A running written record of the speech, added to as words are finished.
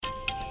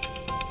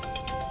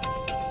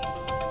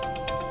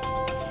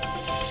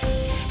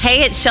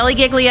Hey, it's Shelley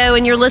Giglio,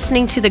 and you're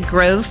listening to the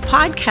Grove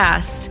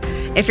Podcast.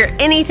 If you're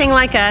anything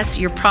like us,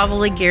 you're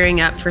probably gearing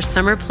up for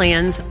summer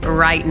plans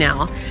right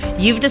now.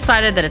 You've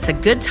decided that it's a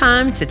good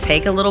time to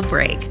take a little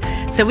break.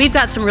 So we've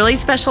got some really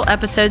special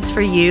episodes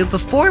for you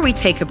before we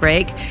take a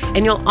break,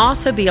 and you'll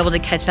also be able to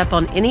catch up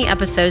on any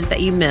episodes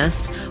that you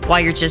missed while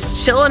you're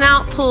just chilling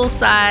out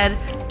poolside,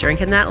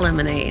 drinking that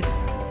lemonade.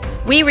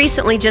 We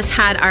recently just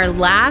had our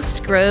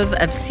last Grove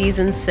of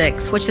Season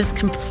 6, which is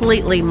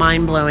completely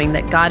mind-blowing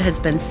that God has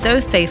been so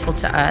faithful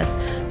to us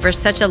for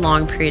such a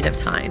long period of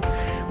time.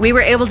 We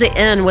were able to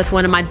end with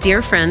one of my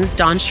dear friends,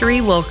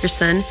 DawnCheré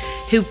Wilkerson,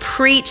 who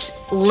preached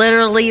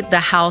literally the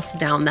house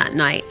down that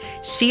night.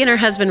 She and her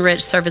husband,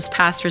 Rich, serve as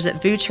pastors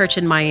at Vous Church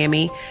in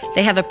Miami.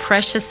 They have a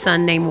precious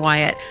son named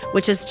Wyatt,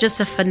 which is just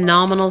a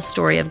phenomenal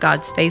story of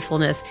God's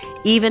faithfulness,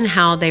 even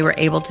how they were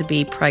able to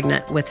be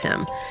pregnant with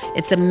him.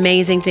 It's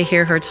amazing to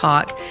hear her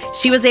talk.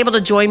 She was able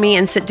to join me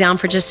and sit down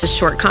for just a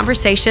short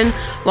conversation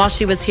while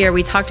she was here.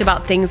 We talked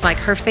about things like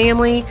her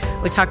family.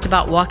 We talked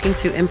about walking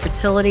through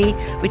infertility.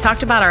 We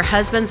talked about our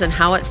husbands and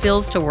how it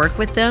feels to work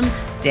with them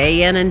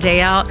day in and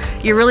day out.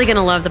 You're really going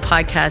to love the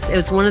podcast. It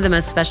was one of the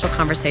most special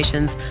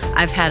conversations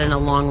I've had in a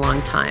long,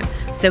 long time.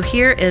 So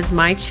here is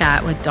my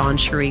chat with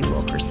DawnCheré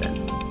Wilkerson.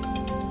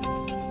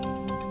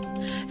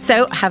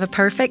 So I have a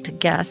perfect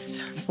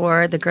guest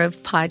for the Grove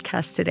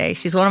podcast today.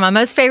 She's one of my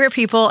most favorite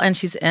people, and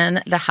she's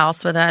in the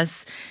house with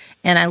us,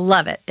 and I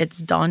love it. It's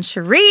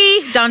DawnCheré.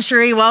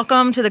 DawnCheré,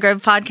 welcome to the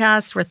Grove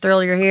podcast. We're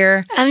thrilled you're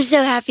here. I'm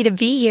so happy to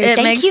be here.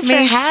 Thank you for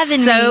having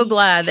me. So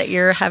glad that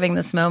you're having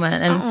this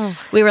moment. And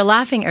we were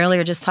laughing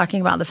earlier just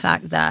talking about the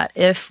fact that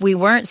if we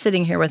weren't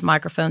sitting here with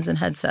microphones and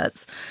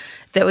headsets,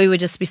 that we would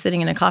just be sitting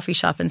in a coffee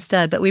shop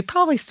instead, but we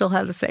probably still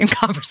have the same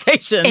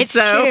conversation. It's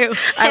true.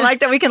 I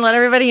like that we can let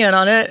everybody in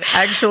on it.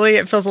 Actually,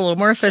 it feels a little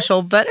more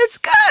official, but it's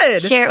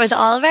good. Share it with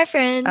all of our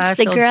friends. I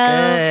the feel Grove.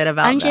 good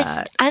about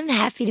that. I'm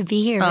happy to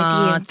be here with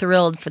you.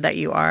 Thrilled for that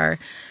you are.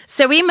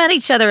 So we met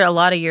each other a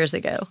lot of years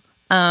ago.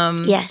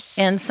 Yes.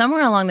 And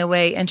somewhere along the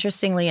way,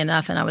 interestingly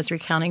enough, and I was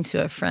recounting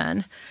to a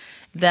friend,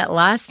 that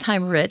last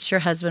time Rich, your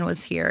husband,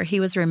 was here, he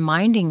was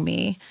reminding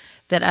me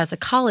that as a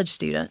college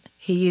student,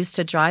 he used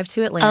to drive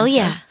to Atlanta. Oh,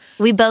 yeah.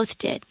 We both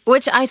did.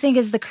 Which I think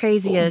is the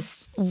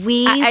craziest.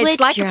 It's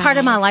like a part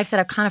of my life that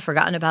I've kind of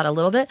forgotten about a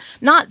little bit.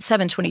 Not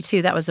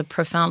 722. That was a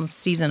profound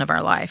season of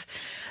our life.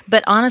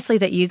 But honestly,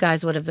 that you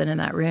guys would have been in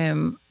that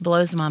room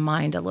blows my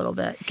mind a little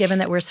bit, given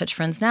that we're such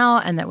friends now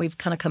and that we've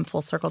kind of come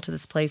full circle to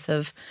this place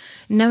of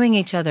knowing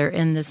each other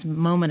in this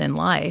moment in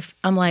life.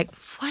 I'm like,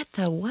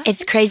 what?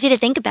 It's crazy to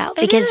think about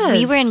because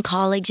we were in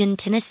college in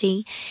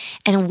Tennessee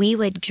and we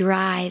would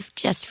drive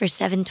just for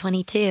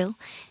 722.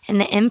 And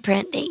the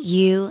imprint that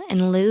you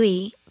and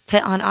Louie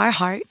put on our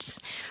hearts,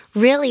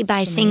 really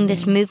by seeing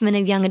this movement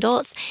of young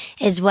adults,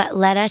 is what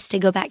led us to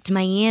go back to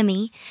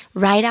Miami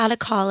right out of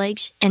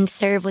college and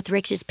serve with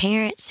Rich's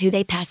parents, who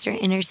they pastor an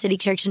inner city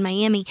church in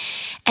Miami.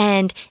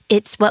 And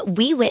it's what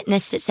we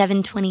witnessed at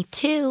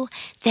 722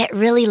 that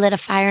really lit a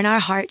fire in our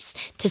hearts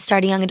to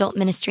start a young adult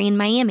ministry in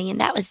Miami.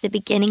 And that was the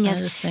beginning of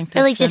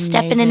really just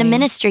stepping into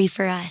ministry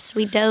for us.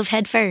 We dove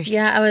head first.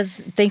 Yeah, I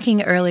was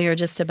thinking earlier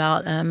just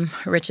about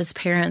Rich's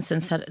parents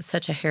and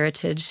such a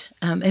heritage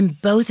in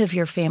both of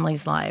your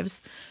families'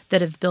 lives that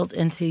have built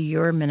into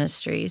your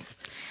ministries.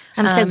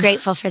 I'm so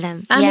grateful for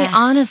them. I mean,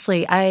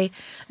 honestly,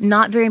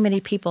 not very many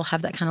people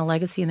have that kind of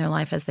legacy in their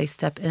life as they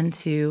step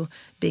into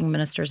being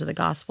ministers of the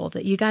gospel,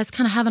 that you guys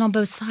kind of have it on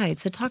both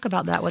sides. So talk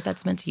about that, what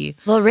that's meant to you.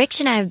 Well, Rich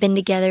and I have been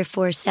together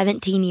for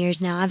 17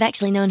 years now. I've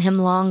actually known him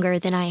longer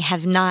than I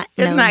have not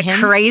known him. Isn't that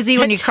crazy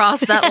when you cross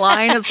that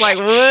line? It's like,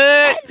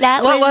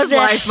 what? What was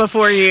life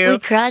before you? We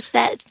crossed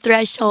that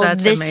threshold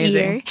this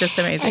year. Just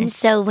amazing. And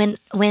so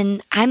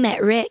when I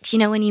met Rich,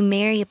 when you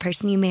marry a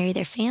person, you marry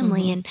their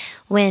family. Mm-hmm. And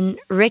when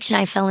Rich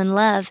and I fell in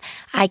love,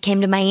 I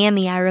came to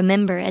Miami, I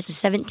remember, as a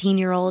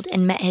 17-year-old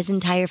and met his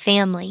entire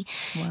family.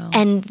 Wow.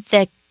 And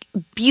the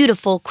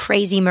beautiful,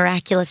 crazy,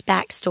 miraculous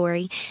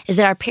backstory is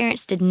that our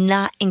parents did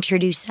not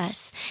introduce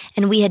us,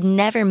 and we had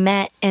never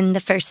met in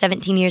the first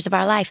 17 years of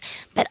our life.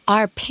 But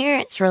our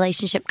parents'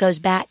 relationship goes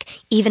back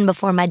even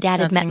before my dad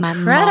had met my mom.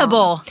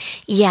 Incredible.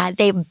 Yeah,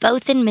 they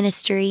both in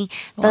ministry,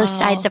 both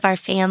sides of our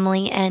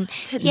family, and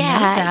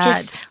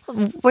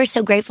we're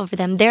so grateful for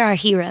them. They're our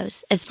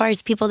heroes as far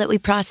as people that we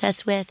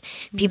process with,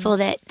 people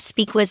that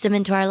speak wisdom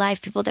into our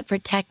life, people that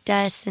protect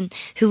us, and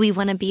who we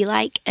want to be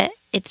like.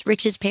 It's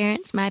Rich's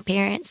parents, my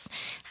parents.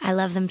 I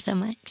love them so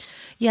much.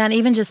 Yeah, and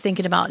even just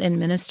thinking about in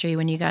ministry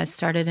when you guys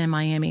started in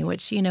Miami,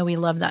 which, we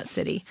love that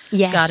city.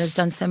 Yes. God has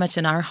done so much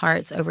in our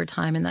hearts over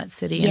time in that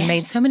city and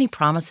made so many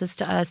promises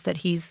to us that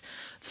he's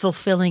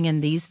fulfilling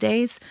in these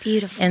days.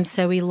 Beautiful. And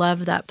so we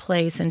love that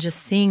place, and just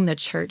seeing the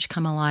church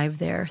come alive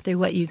there through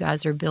what you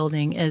guys are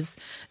building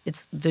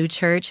it's Vous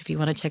Church. If you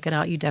want to check it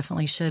out, you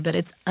definitely should. But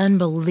it's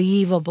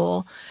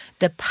unbelievable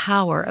the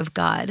power of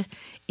God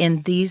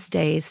in these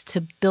days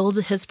to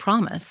build his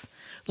promise,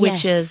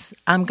 which is,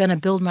 I'm going to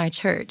build my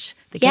church.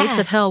 The gates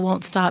of hell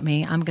won't stop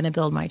me. I'm going to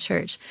build my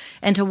church.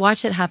 And to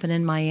watch it happen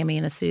in Miami,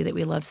 in a city that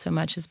we love so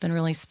much, has been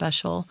really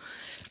special.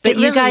 But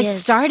you really guys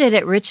is. started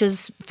at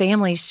Rich's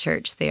family's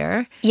church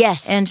there.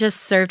 Yes. And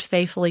just served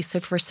faithfully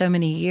for so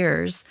many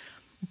years,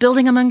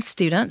 building among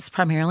students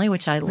primarily,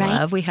 which I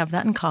love. We have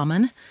that in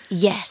common.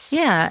 Yes.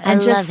 Yeah. I And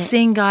love just it.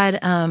 seeing God,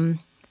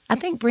 I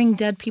think, bring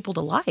dead people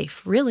to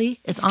life, really.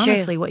 It's It's true.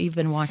 honestly what you've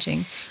been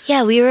watching.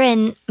 Yeah, we were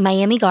in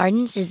Miami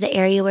Gardens, is the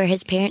area where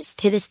his parents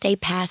to this day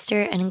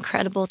pastor an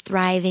incredible,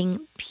 thriving,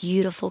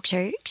 beautiful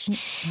church.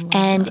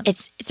 And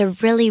it's a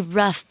really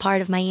rough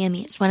part of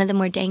Miami. It's one of the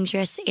more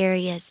dangerous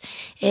areas.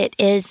 It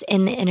is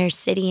in the inner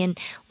city. And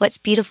what's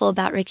beautiful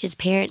about Rich's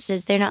parents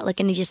is they're not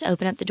looking to just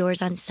open up the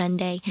doors on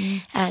Sunday.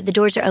 The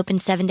doors are open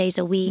 7 days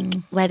a week,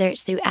 whether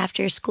it's through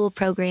after school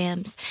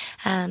programs,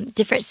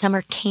 different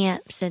summer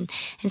camps. And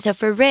so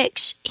for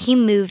Rich, he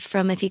moved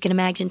from, if you can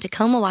imagine,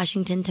 Tacoma,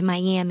 Washington to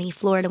Miami,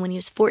 Florida when he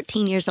was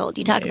 14 years old.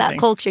 You talk about Amazing.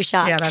 culture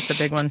shock. Yeah, that's a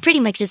big one. It's pretty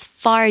much as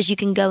far as you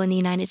can go in the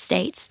United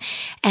States.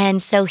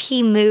 And so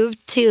he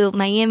moved to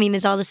Miami and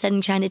is all of a sudden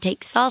trying to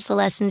take salsa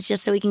lessons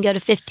just so he can go to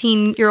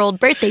 15-year-old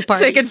birthday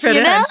parties. So he can fit you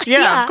in. know?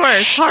 Yeah, of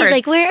course. Hard. He's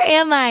like, where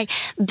am I?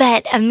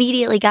 But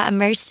immediately got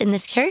immersed in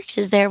this church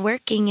as they're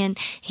working. And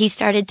he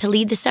started to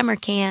lead the summer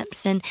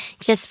camps and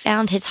just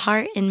found his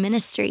heart in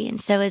ministry. And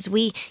so as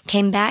we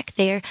came back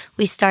there,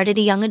 we started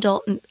a young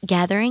adult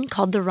gathering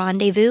called the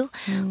Rendezvous,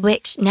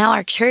 which now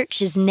our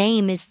church's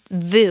name is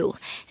Vous.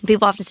 And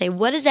people often say,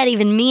 what does that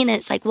even mean? And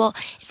it's like, well,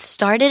 it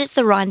started as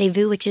the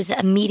Rendezvous, which is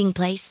a meeting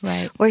place,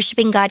 Right.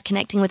 worshiping God,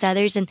 connecting with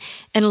others, and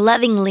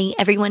lovingly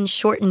everyone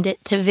shortened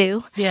it to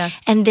Vous. Yeah.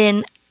 And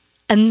then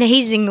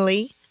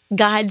amazingly,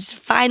 God's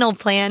final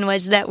plan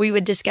was that we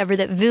would discover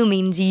that Vous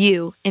means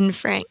you in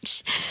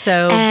French.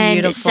 So And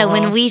beautiful. so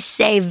when we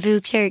say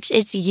Vous Church,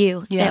 it's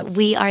you, Yeah. that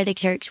we are the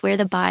church. We're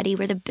the body,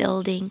 we're the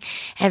building,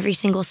 every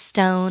single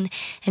stone.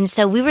 And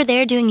so we were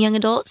there doing young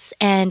adults,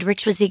 and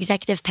Rich was the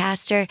executive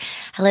pastor.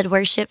 I led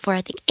worship for,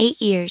 I think,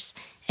 8 years.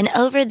 And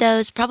over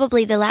those,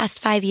 probably the last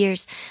 5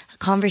 years, a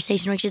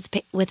conversation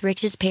with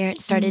Rich's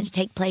parents started to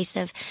take place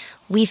of,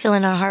 we feel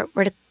in our heart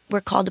we're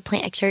called to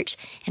plant a church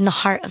in the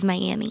heart of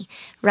Miami,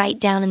 right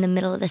down in the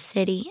middle of the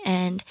city.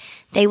 And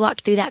they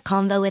walked through that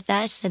convo with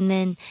us. And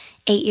then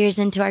 8 years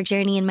into our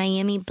journey in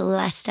Miami,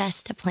 blessed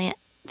us to plant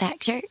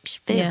that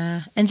church. Boom.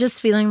 Yeah. And just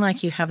feeling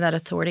like you have that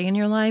authority in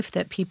your life,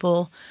 that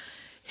people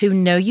who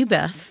know you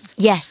best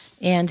Yes.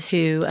 and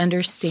who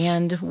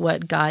understand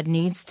what God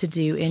needs to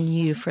do in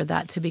you for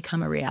that to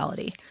become a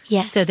reality.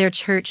 Yes. So they're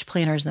church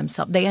planners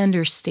themselves. They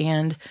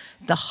understand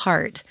the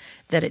heart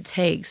that it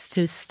takes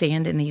to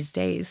stand in these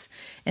days.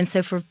 And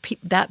so for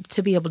that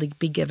to be able to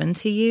be given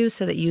to you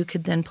so that you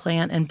could then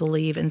plant and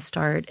believe and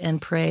start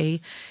and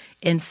pray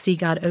and see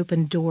God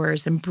open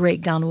doors and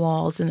break down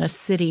walls in a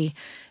city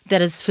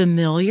that is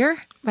familiar,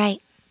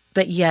 Right.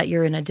 but yet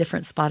you're in a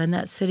different spot in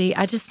that city.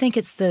 I just think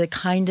it's the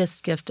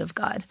kindest gift of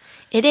God.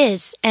 It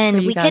is. For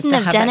And you we guys couldn't to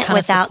have have done that it kind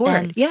of without support.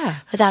 them. Yeah.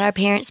 Without our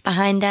parents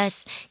behind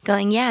us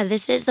going, yeah,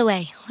 this is the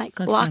way. Like,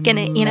 That's walk in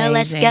it.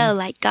 Let's amazing. go.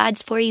 Like,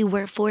 God's for you,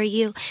 we're for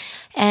you.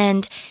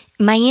 And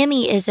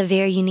Miami is a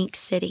very unique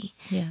city.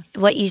 Yeah.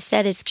 What you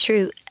said is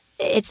true.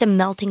 It's a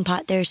melting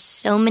pot. There's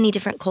so many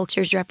different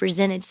cultures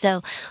represented.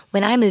 So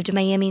when I moved to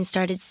Miami and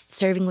started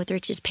serving with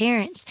Rich's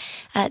parents,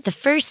 the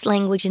first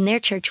language in their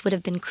church would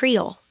have been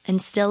Creole,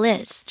 and still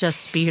is.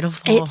 Just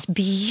beautiful. It's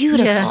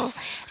beautiful. Yes.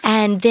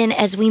 And then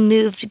as we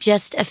moved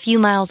just a few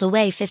miles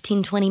away,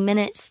 15, 20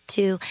 minutes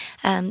to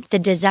the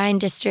design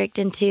district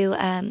and to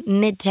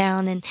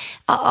Midtown and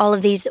all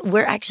of these,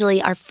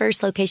 our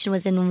first location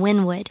was in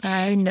Wynwood.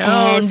 I know,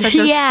 And, such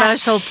a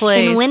special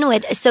place. In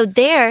Wynwood. So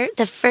there,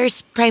 the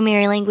first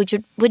primary language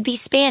would be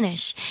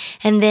Spanish.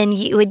 And then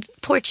you would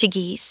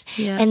Portuguese.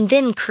 Yeah. And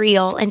then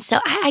Creole. And so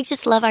I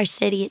just love our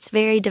city. It's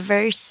very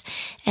diverse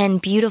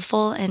and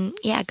beautiful. And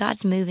yeah,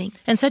 God's moving.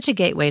 And such a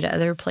gateway to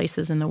other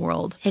places in the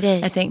world. It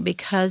is. I think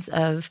because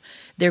of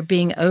there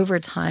being over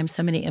time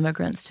so many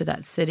immigrants to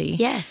that city.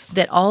 Yes.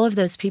 That all of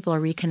those people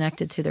are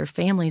reconnected to their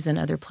families in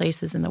other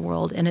places in the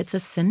world. And it's a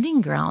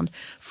sending ground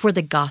for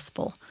the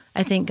gospel.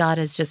 I think God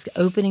is just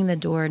opening the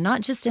door, not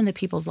just in the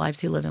people's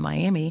lives who live in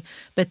Miami,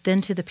 but then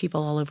to the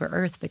people all over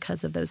earth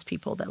because of those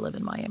people that live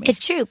in Miami.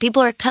 It's true.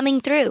 People are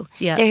coming through.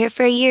 Yeah. They're here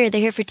for a year. They're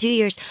here for 2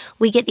 years.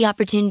 We get the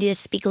opportunity to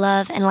speak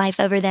love and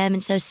life over them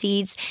and sow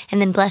seeds and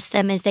then bless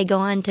them as they go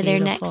on to their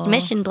next Beautiful.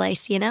 mission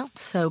place,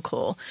 So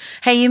cool.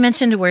 Hey, you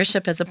mentioned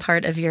worship as a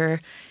part of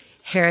your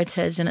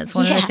heritage, and it's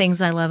one of the things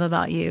I love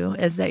about you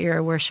is that you're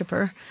a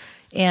worshiper,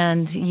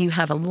 and you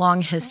have a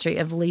long history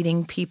of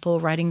leading people,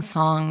 writing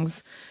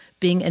songs,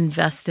 being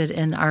invested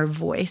in our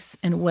voice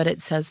and what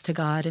it says to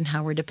God and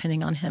how we're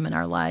depending on Him in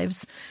our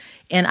lives.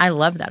 And I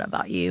love that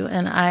about you.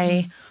 And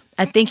I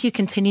think you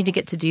continue to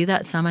get to do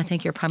that some. I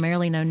think you're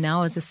primarily known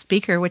now as a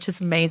speaker, which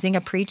is amazing,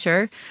 a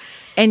preacher.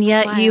 And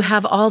yet you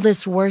have all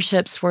this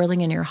worship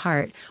swirling in your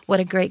heart. What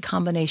a great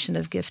combination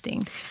of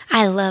gifting.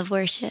 I love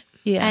worship.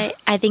 Yeah.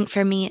 I think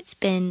for me it's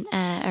been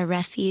a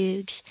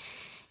refuge.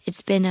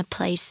 it's been a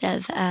place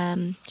of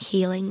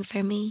healing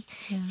for me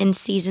in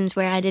seasons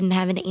where I didn't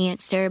have an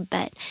answer,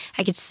 but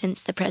I could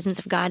sense the presence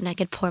of God and I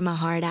could pour my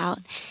heart out.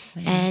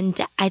 And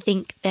I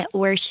think that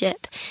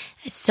worship,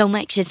 so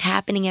much is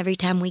happening every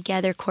time we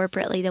gather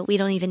corporately that we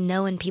don't even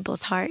know in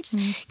people's hearts,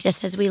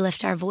 just as we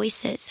lift our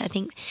voices. I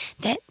think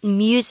that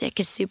music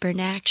is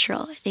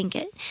supernatural. I think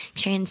it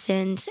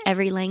transcends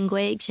every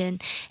language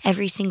and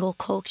every single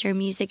culture.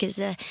 Music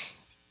is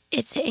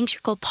it's an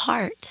integral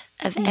part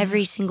of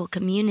every single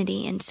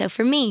community. And so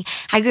for me,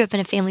 I grew up in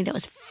a family that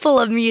was full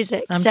of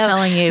music. I'm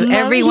telling you,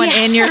 everyone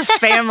in your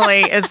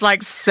family is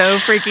like so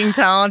freaking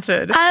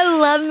talented. I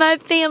love my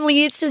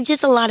family. It's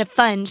just a lot of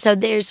fun. So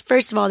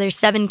first of all, there's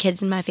 7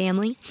 kids in my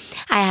family.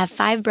 I have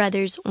 5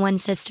 brothers, 1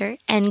 sister.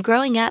 And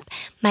growing up,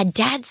 my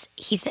dad's,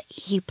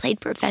 he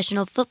played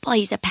professional football.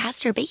 He's a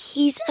pastor, but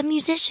he's a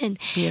musician.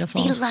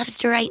 Beautiful. He loves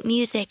to write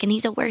music and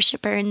he's a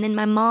worshiper. And then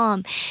my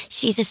mom,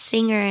 she's a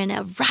singer and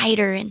a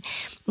writer. And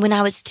when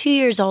I was 2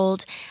 years old,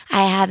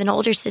 I have an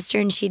older sister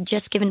and she had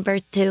just given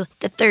birth to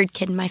the 3rd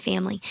kid in my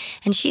family.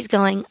 And she's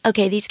going,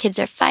 okay, these kids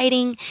are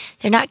fighting.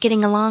 They're not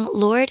getting along.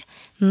 Lord,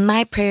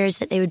 my prayer is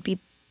that they would be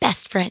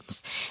best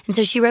friends. And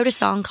so she wrote a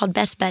song called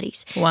Best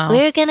Buddies. Wow.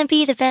 We're going to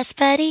be the best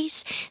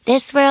buddies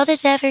this world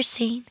has ever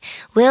seen.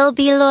 We'll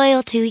be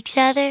loyal to each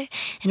other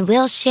and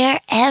we'll share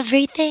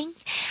everything.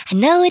 I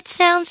know it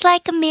sounds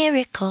like a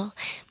miracle,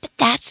 but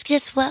that's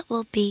just what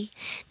we'll be.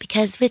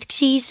 Because with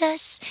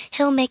Jesus,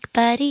 he'll make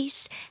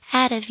buddies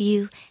out of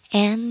you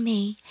and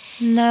me.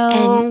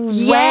 No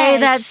way.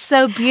 That's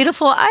so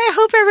beautiful. I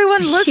hope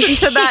everyone listened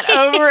to that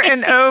over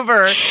and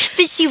over.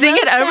 But she Sing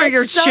wrote it over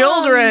your song.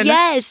 children.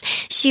 Yes.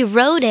 She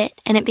wrote it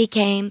and it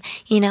became,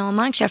 a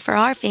mantra for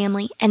our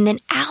family. And then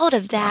out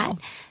of that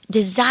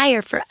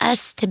desire for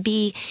us to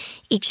be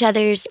each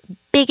other's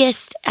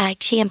biggest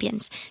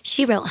champions,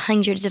 she wrote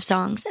hundreds of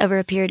songs over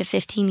a period of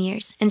 15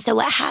 years. And so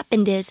what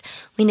happened is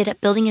we ended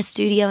up building a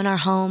studio in our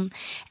home.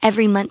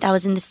 Every month I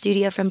was in the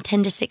studio from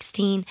 10 to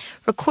 16,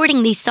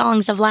 recording these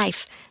songs of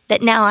life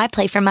that now I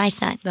play for my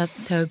son. That's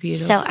so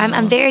beautiful. So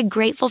I'm very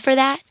grateful for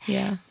that.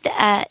 Yeah.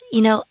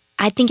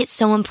 I think it's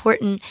so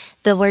important,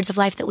 the words of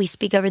life that we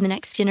speak over the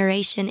next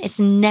generation. It's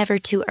never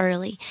too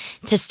early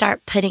to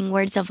start putting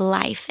words of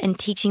life and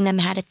teaching them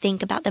how to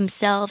think about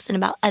themselves and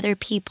about other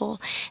people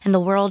and the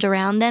world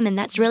around them. And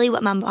that's really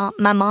what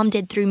my mom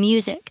did through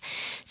music.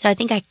 So I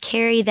think I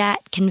carry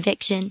that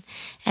conviction.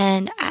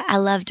 And I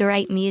love to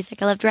write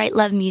music. I love to write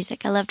love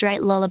music. I love to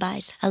write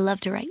lullabies. I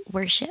love to write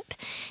worship.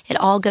 It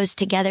all goes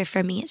together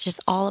for me. It's just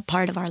all a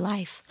part of our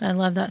life. I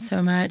love that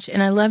so much.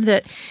 And I love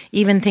that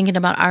even thinking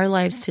about our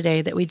lives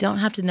today, that we don't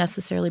have to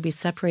necessarily be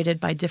separated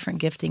by different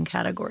gifting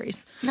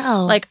categories.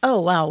 No. Like,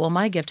 oh, wow, well,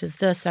 my gift is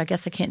this, so I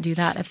guess I can't do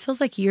that. It feels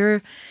like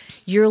you're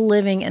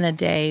living in a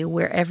day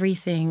where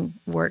everything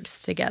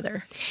works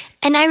together.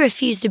 And I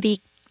refuse to be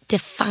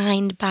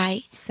defined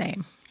by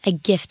a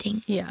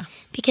gifting. Yeah.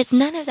 Because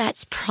none of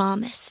that's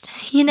promised,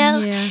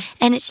 Yeah.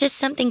 And it's just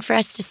something for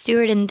us to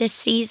steward in this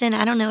season.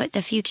 I don't know what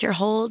the future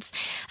holds.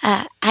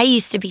 I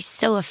used to be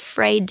so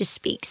afraid to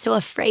speak, so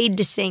afraid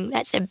to sing.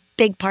 That's a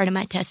big part of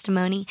my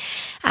testimony.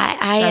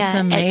 That's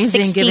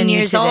amazing. At 16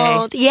 years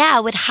old, I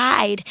would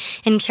hide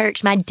in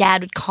church. My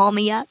dad would call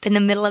me up in the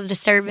middle of the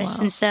service.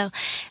 Wow. And so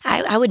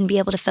I wouldn't be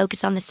able to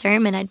focus on the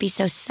sermon. I'd be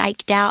so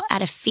psyched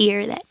out of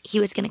fear that he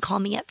was going to call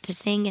me up to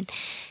sing. And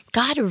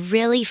God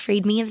really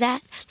freed me of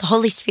that. The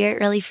Holy Spirit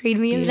really freed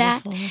me of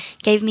that.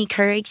 Gave me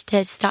courage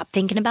to stop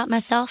thinking about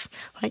myself,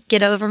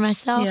 get over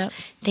myself,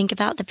 think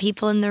about the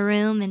people in the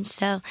room. And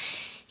so,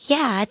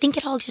 I think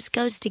it all just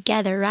goes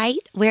together, right?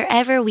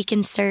 Wherever we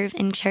can serve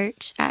in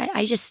church.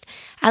 I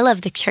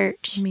love the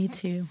church. Me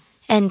too.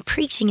 And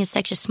preaching is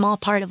such a small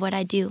part of what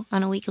I do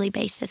on a weekly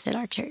basis at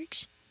our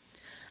church.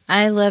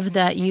 I love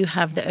that you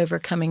have the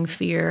overcoming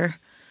fear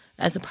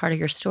as a part of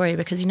your story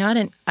because,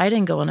 I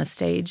didn't go on a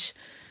stage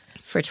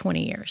for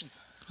 20 years.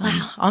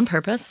 Wow. On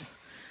purpose.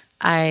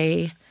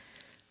 I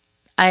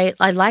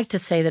like to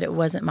say that it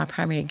wasn't my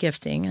primary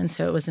gifting, and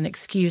so it was an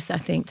excuse, I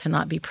think, to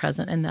not be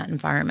present in that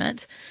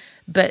environment.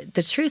 But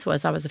the truth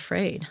was I was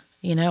afraid.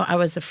 I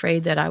was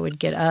afraid that I would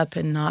get up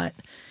and not,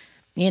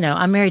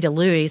 I'm married to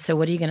Louis, so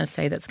what are you going to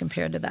say that's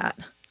compared to that?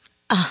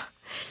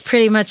 It's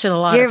pretty much a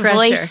lot of pressure. Your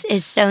voice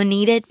is so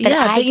needed. But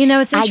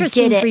it's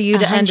interesting for you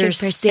to 100%.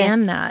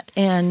 understand that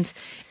and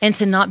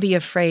to not be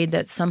afraid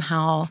that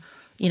somehow –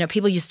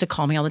 people used to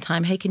call me all the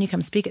time, hey, can you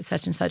come speak at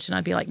such and such? And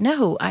I'd be like,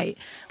 no,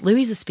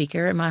 Louis is a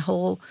speaker, and my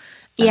whole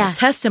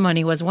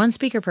testimony was 1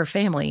 speaker per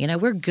family.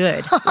 We're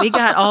good. We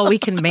got all we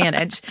can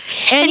manage.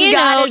 And,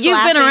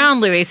 you've been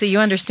around Louis, so you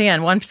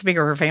understand 1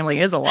 speaker per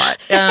family is a lot.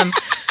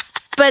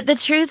 But the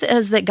truth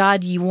is that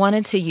God, you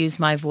wanted to use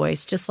my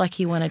voice just like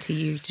he wanted to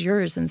use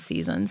yours in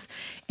seasons.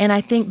 And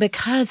I think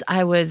because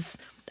I was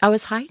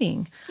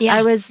hiding.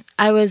 Yeah.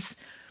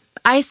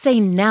 I say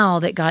now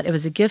that God, it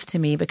was a gift to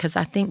me because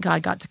I think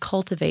God got to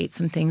cultivate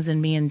some things in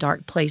me in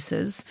dark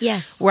places.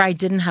 Yes. Where I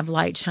didn't have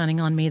light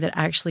shining on me that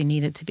actually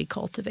needed to be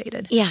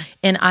cultivated. Yeah.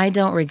 And I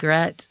don't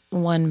regret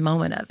one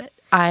moment of it.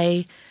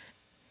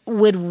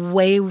 would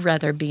way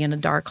rather be in a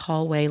dark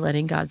hallway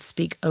letting God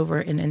speak over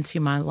and into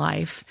my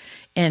life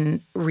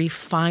and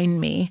refine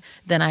me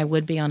than I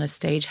would be on a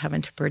stage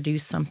having to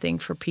produce something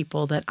for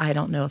people that I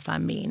don't know if I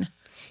mean.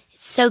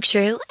 So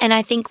true. And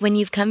I think when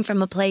you've come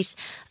from a place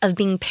of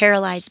being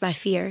paralyzed by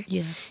fear,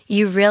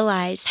 you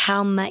realize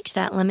how much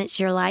that limits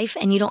your life,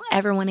 and you don't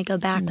ever want to go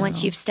back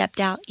once you've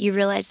stepped out. You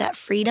realize that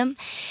freedom.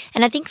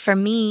 And I think for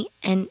me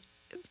and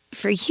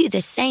for you,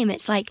 the same.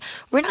 It's like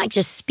we're not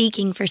just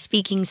speaking for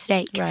speaking's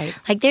sake. Right.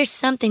 Like there's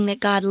something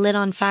that God lit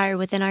on fire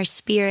within our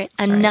spirit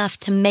enough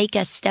to make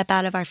us step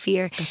out of our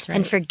fear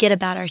and forget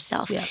about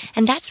ourselves. Yeah.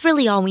 And that's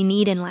really all we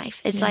need in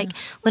life. It's like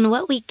when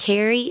what we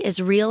carry is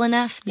real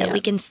enough that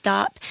we can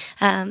stop,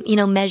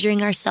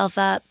 measuring ourselves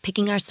up,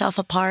 picking ourselves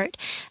apart.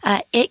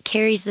 It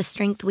carries the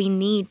strength we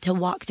need to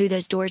walk through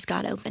those doors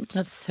God opens.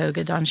 That's so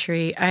good,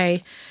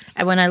 DawnCheré.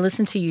 When I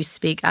listen to you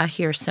speak, I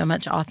hear so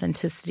much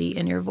authenticity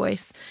in your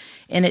voice.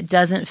 And it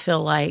doesn't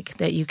feel like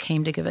that you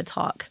came to give a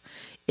talk.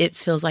 It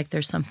feels like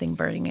there's something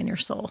burning in your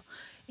soul.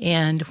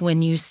 And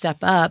when you step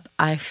up,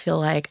 I feel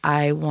like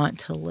I want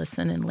to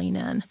listen and lean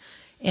in.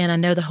 And I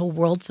know the whole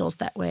world feels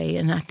that way.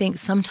 And I think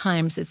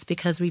sometimes it's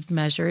because we've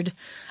measured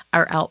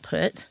our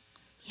output.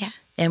 Yeah.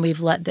 And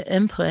we've let the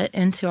input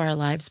into our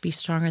lives be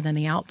stronger than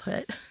the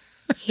output.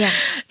 Yeah.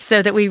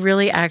 So that we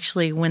really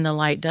actually, when the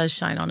light does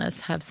shine on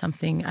us, have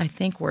something, I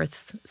think,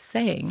 worth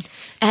saying.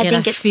 I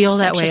think it's feel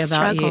that way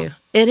about you.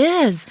 It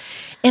is.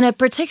 And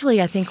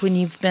particularly, I think, when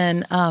you've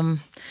been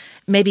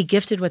maybe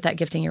gifted with that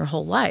gifting your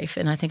whole life.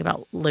 And I think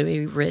about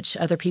Louie, Rich,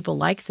 other people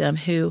like them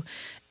who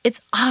it's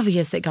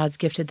obvious that God's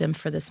gifted them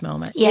for this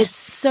moment. Yes. It's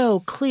so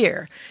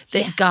clear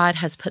that God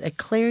has put a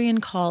clarion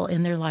call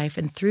in their life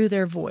and through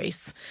their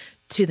voice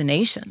to the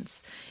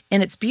nations.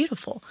 And it's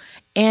beautiful.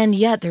 And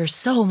yet there's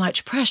so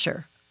much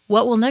pressure.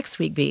 What will next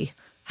week be?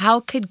 How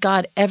could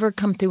God ever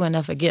come through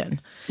enough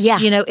again? Yeah.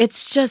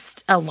 It's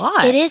just a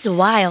lot. It is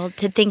wild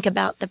to think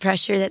about the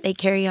pressure that they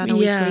carry on a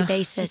weekly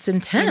basis. It's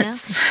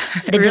intense.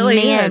 The really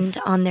demand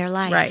on their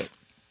life. Right.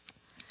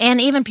 And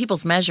even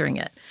people's measuring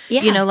it.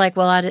 Yeah.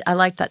 I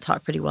liked that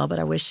talk pretty well, but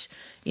I wish,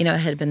 it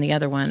had been the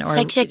other one. Or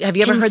have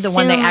you ever heard the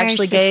one they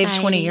actually gave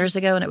 20 years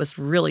ago and it was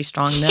really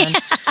strong then?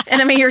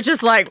 And you're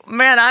just like,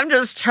 man, I'm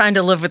just trying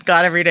to live with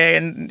God every day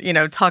and,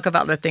 talk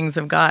about the things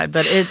of God.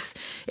 But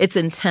it's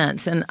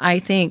intense. And I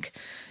think,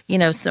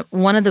 so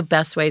one of the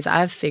best ways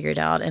I've figured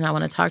out, and I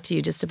want to talk to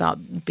you just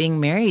about being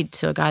married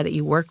to a guy that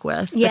you work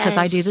with, because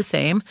I do the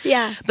same.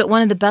 Yeah. But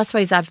one of the best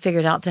ways I've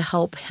figured out to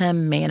help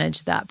him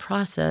manage that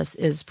process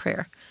is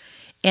prayer.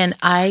 And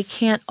I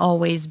can't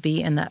always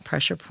be in that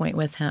pressure point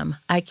with him.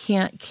 I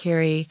can't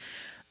carry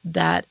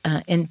that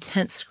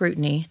intense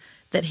scrutiny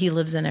that he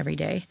lives in every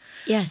day.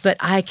 Yes. But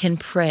I can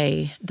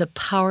pray the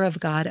power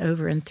of God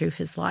over and through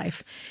his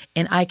life.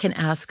 And I can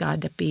ask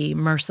God to be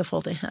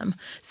merciful to him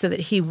so that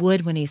he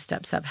would, when he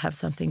steps up, have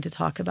something to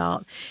talk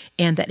about,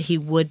 and that he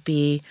would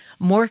be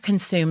more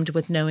consumed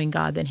with knowing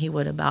God than he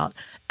would about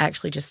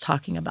actually just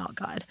talking about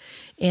God.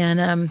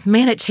 And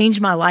man, it changed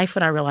my life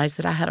when I realized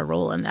that I had a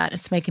role in that.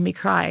 It's making me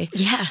cry.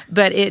 Yeah.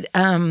 But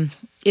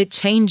it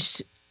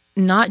changed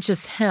not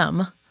just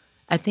him.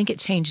 I think it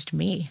changed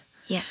me.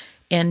 Yeah.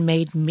 And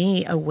made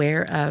me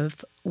aware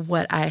of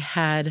what I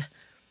had,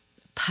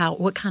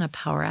 what kind of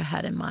power I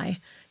had in my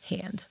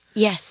hand.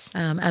 Yes,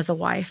 as a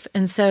wife.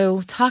 And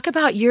so, talk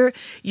about you're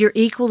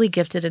equally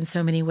gifted in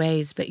so many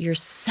ways, but you're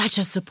such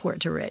a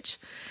support to Rich.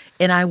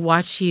 And I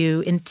watch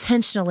you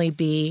intentionally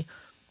be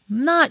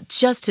not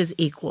just his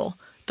equal,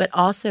 but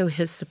also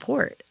his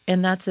support.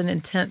 And that's an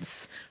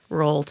intense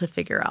role to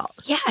figure out.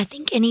 Yeah, I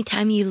think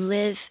anytime you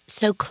live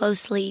so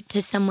closely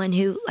to someone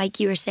who,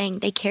 like you were saying,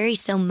 they carry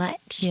so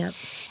much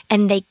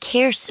and they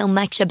care so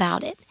much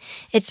about it.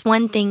 It's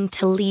one thing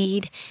to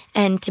lead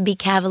and to be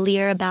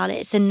cavalier about it.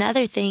 It's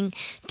another thing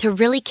to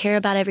really care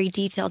about every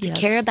detail, to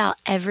care about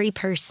every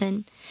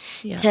person,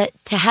 to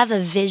have a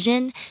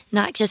vision,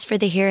 not just for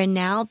the here and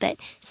now, but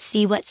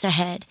see what's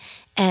ahead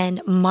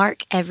and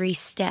mark every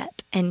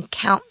step and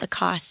count the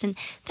cost. And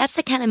that's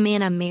the kind of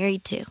man I'm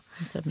married to.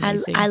 That's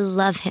amazing. I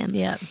love him.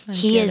 Yeah,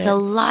 he is a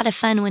lot of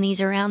fun when he's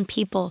around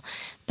people,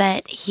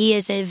 but he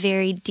is a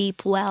very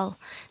deep well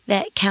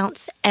that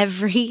counts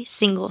every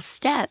single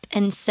step.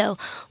 And so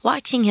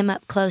watching him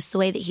up close, the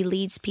way that he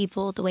leads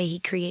people, the way he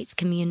creates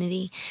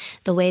community,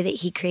 the way that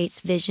he creates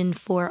vision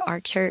for our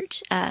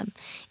church,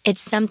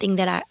 it's something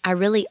that I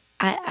really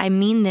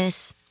mean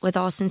this with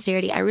all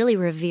sincerity. I really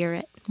revere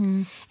it.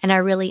 And I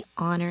really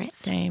honor it.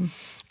 Same.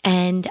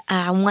 And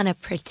I want to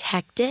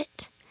protect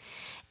it.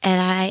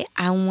 And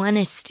I want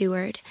to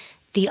steward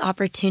the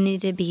opportunity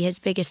to be his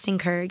biggest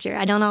encourager.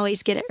 I don't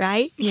always get it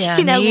right. Yeah,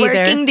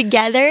 working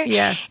together,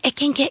 it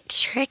can get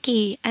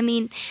tricky. I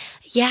mean,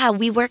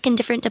 we work in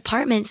different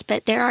departments,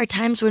 but there are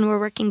times when we're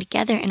working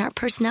together and our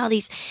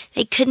personalities,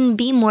 they couldn't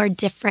be more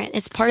different.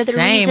 It's part of the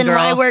reason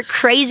why we're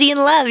crazy in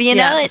love,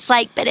 know? It's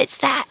like, but it's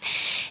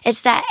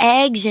that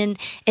edge and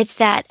it's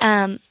that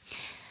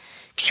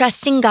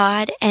trusting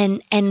God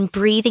and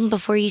breathing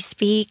before you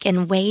speak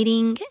and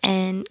waiting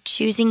and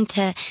choosing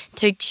to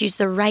choose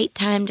the right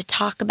time to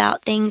talk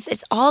about things.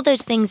 It's all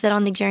those things that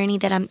on the journey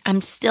that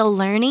I'm still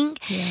learning.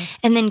 Yeah.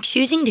 And then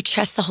choosing to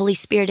trust the Holy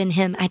Spirit in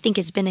him, I think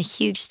has been a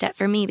huge step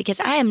for me because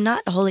I am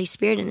not the Holy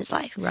Spirit in his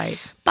life. Right.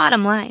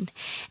 Bottom line.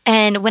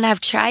 And when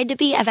I've tried to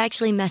be, I've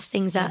actually messed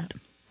things up.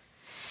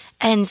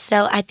 And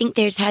so I think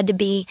there's had to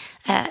be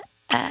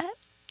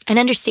an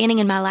understanding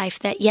in my life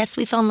that, yes,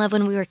 we fell in love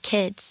when we were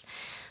kids,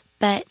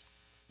 but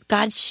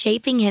God's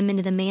shaping him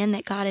into the man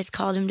that God has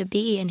called him to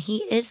be, and he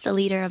is the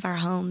leader of our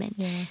home,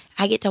 and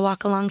I get to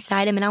walk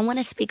alongside him, and I want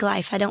to speak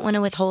life. I don't want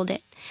to withhold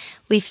it.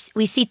 We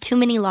see too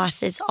many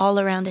losses all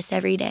around us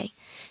every day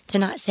to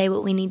not say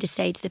what we need to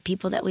say to the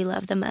people that we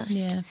love the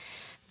most. Yeah.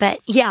 But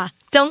yeah,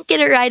 don't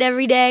get it right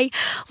every day.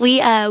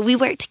 We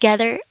work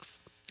together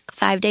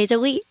 5 days a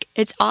week.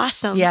 It's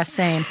awesome. Yeah,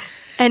 same.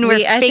 And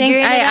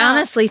I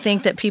honestly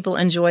think that people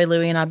enjoy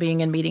Louie and I being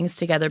in meetings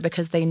together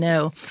because they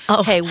know,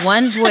 hey,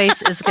 one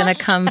voice is going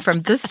to come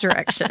from this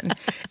direction.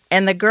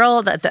 And the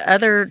girl at the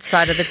other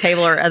side of the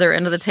table or other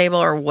end of the table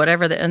or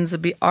whatever the ends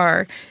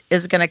are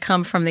is going to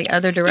come from the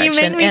other direction. You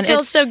make me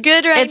feel so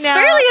good right now. It's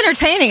fairly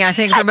entertaining, I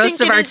think, for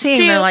most of our team.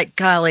 Too. They're like,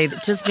 golly,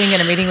 just being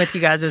in a meeting with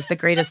you guys is the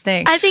greatest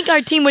thing. I think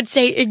our team would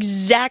say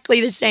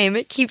exactly the same.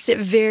 It keeps it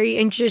very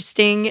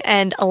interesting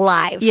and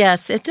alive.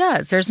 Yes, it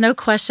does. There's no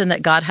question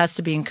that God has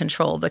to be in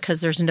control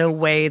because there's no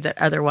way that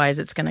otherwise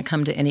it's going to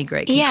come to any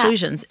great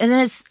conclusions.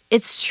 And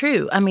it's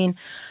true. I mean,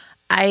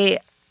 I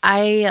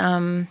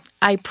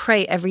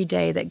pray every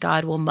day that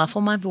God will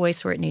muffle my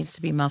voice where it needs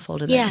to be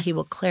muffled and that he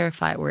will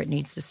clarify it where it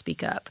needs to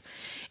speak up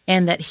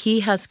and that he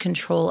has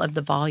control of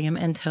the volume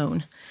and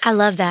tone. I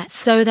love that.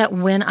 So that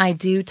when I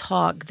do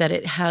talk, that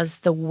it has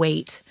the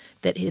weight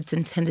that it's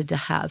intended to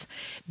have,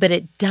 but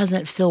it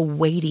doesn't feel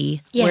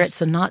weighty where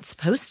it's not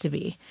supposed to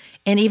be.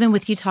 And even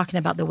with you talking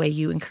about the way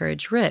you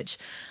encourage Rich,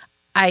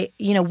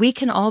 we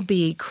can all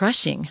be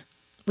crushing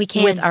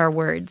with our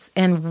words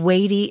and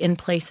weighty in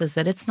places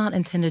that it's not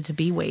intended to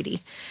be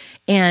weighty.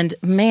 And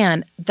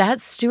man, that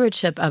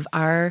stewardship of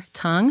our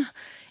tongue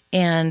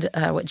and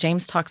what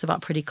James talks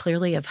about pretty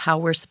clearly of how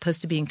we're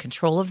supposed to be in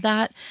control of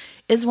that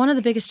is one of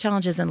the biggest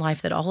challenges in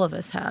life that all of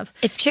us have.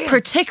 It's true.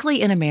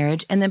 Particularly in a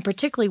marriage, and then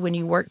particularly when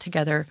you work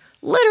together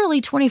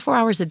literally 24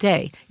 hours a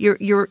day.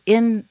 You're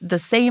in the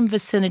same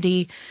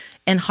vicinity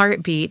and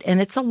heartbeat, and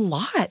it's a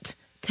lot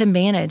to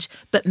manage,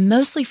 but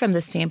mostly from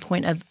the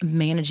standpoint of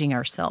managing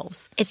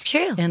ourselves. It's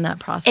true. In that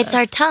process. It's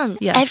our tongue.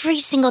 Yes. Every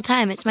single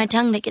time. It's my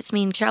tongue that gets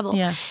me in trouble.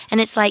 Yeah.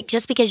 And it's like,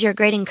 just because you're a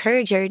great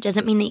encourager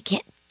doesn't mean that you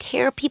can't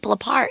tear people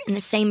apart in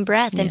the same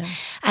breath. And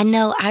I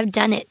know I've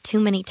done it too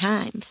many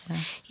times,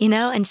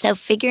 and so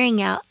figuring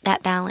out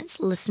that balance,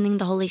 listening to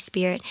the Holy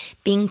Spirit,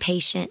 being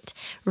patient,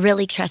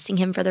 really trusting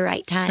him for the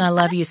right time. And I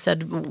love you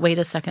said, wait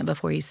a second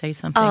before you say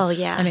something. Oh,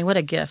 yeah. I mean, what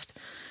a gift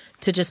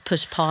to just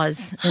push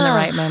pause in the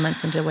right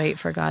moments and to wait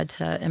for God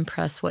to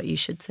impress what you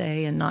should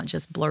say and not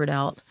just blurt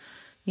out,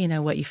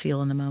 what you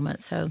feel in the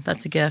moment. So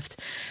that's a gift.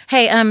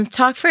 Hey,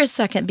 talk for a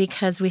second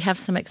because we have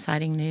some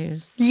exciting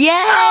news.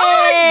 Yes!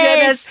 Oh, my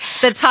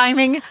goodness. The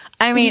timing.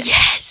 I mean,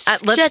 yes.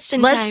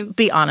 Let's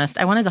be honest.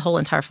 I wanted the whole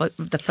entire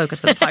the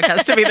focus of the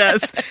podcast to be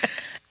this.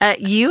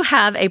 You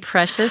have a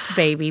precious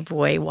baby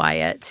boy,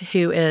 Wyatt,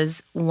 who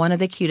is one of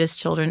the cutest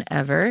children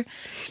ever.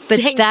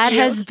 But that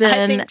has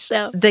been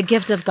the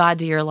gift of God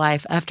to your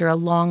life after a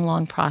long,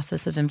 long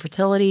process of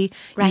infertility.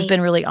 Right. You've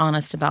been really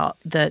honest about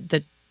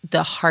the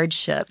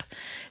hardship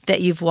that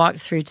you've walked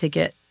through to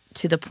get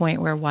to the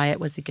point where Wyatt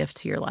was a gift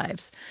to your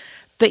lives.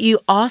 But you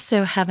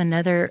also have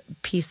another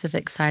piece of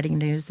exciting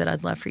news that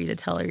I'd love for you to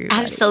tell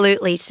everybody.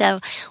 Absolutely. So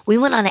we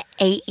went on an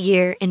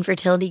 8-year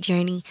infertility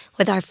journey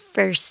with our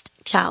first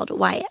child,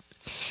 Wyatt.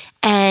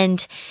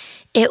 And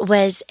it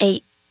was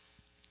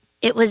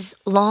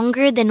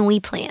longer than we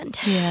planned.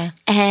 Yeah.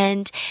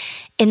 And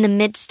in the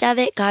midst of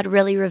it, God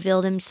really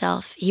revealed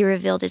himself. He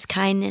revealed his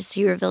kindness.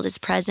 He revealed his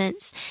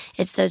presence.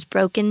 It's those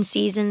broken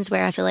seasons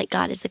where I feel like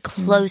God is the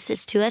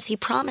closest to us. He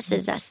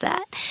promises us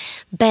that.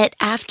 But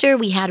after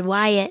we had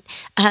Wyatt,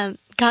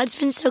 God's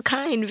been so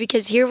kind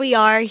because here we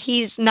are.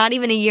 He's not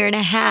even 1.5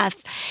 years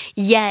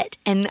yet,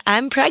 and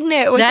I'm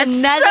pregnant with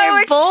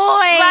another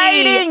boy.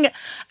 Exciting!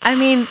 I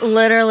mean,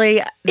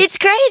 literally, it's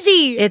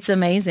crazy. It's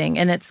amazing,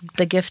 and it's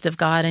the gift of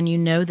God, and you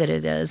know that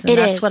it is. And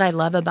that's what I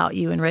love about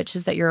you and Rich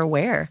is that you're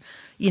aware,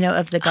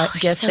 of the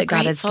gift that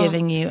God is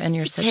giving you, and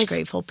you're such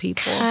grateful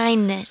people.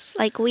 Kindness,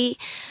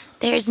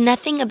 there's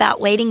nothing about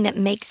waiting that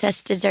makes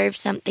us deserve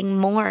something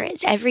more.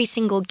 It's every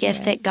single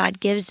gift that God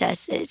gives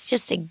us. It's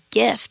just a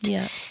gift.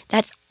 Yeah.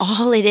 That's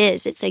all it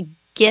is. It's a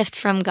gift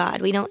from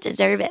God. We don't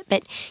deserve it.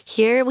 But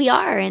here we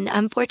are, and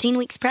I'm 14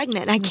 weeks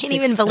pregnant. I can't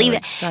even believe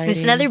it.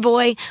 It's another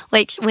boy.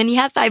 When you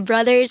have 5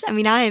 brothers, I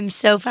mean, I am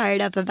so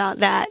fired up about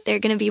that. They're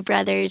going to be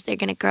brothers. They're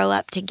going to grow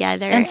up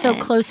together. And so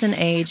close in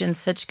age and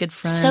such good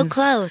friends. So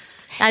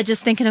close. I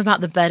just thinking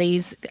about the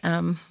Buddies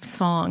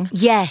song.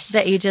 Yes.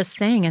 That you just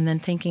sang, and then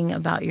thinking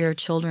about your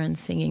children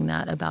singing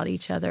that about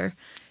each other.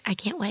 I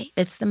can't wait.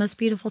 It's the most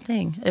beautiful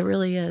thing. It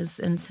really is.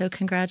 And so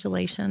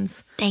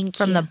congratulations. Thank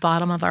you. From the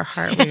bottom of our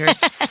heart, we are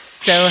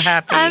so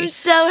happy. I'm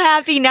so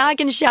happy. Now I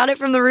can shout it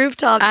from the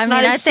rooftop.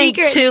 I think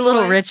two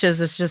little riches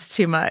is just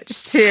too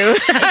much, too.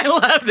 I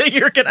love that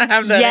you're going to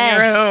have that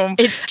in your home.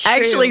 It's true.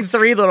 Actually,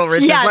 3 little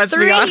riches, let's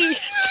be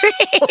honest.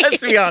 3. Let's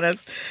be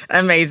honest.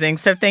 Amazing.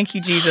 So thank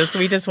you, Jesus.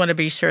 We just want to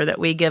be sure that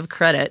we give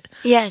credit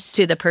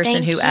to the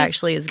person who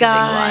actually is giving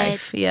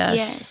life.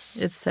 Yes.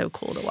 It's so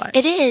cool to watch.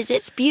 It is.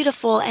 It's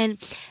beautiful. And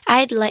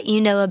I'd let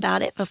you know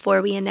about it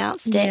before we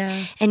announced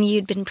it. And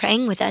you'd been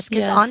praying with us.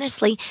 Because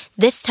honestly,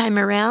 this time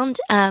around,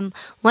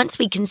 once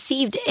we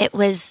conceived, it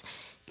was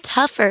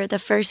tougher the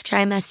first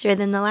trimester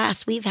than the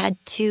last. We've had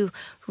 2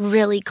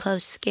 really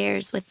close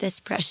scares with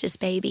this precious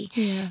baby.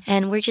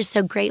 And we're just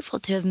so grateful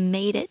to have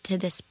made it to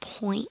this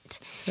point.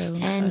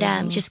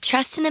 And just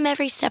trusting him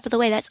every step of the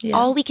way. That's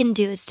all we can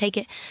do is take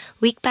it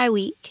week by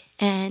week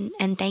and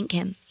thank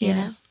him, you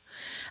know?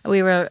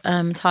 We were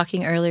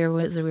talking earlier,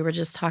 we were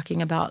just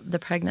talking about the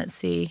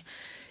pregnancy,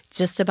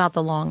 just about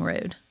the long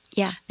road.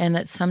 Yeah. And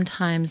that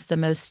sometimes the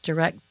most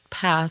direct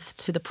path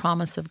to the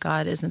promise of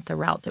God isn't the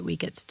route that we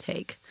get to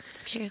take.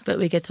 It's true. But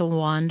we get to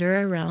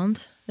wander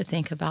around. I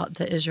think about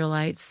the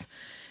Israelites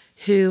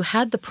who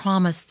had the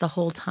promise the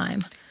whole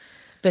time,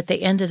 but they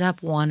ended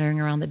up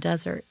wandering around the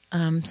desert.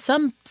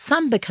 Some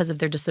because of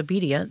their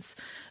disobedience,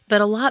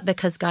 but a lot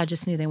because God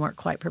just knew they weren't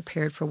quite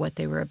prepared for what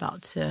they were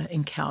about to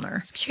encounter.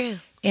 It's true.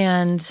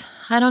 And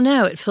I don't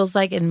know, it feels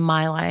like in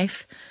my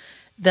life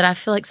that I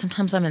feel like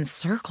sometimes I'm in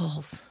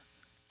circles.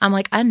 I'm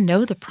like, I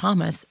know the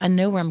promise. I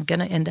know where I'm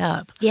going to end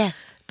up.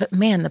 Yes. But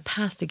man, the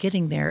path to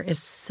getting there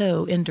is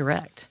so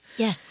indirect.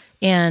 Yes.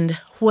 And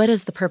what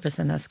is the purpose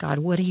in this, God?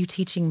 What are you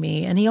teaching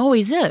me? And he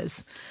always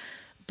is.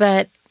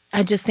 But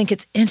I just think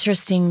it's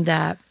interesting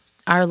that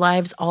our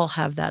lives all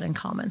have that in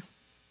common,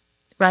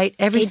 right?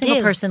 Every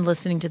single person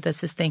listening to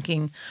this is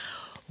thinking,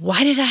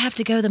 why did I have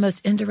to go the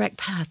most indirect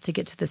path to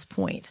get to this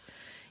point?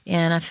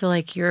 And I feel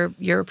like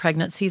your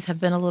pregnancies have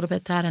been a little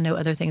bit that. I know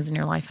other things in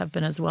your life have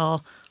been as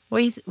well.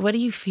 What do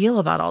you feel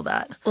about all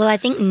that? Well, I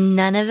think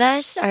none of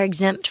us are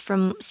exempt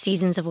from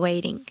seasons of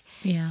waiting.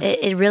 Yeah.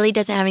 It really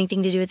doesn't have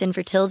anything to do with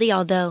infertility,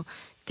 although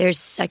there's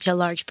such a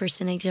large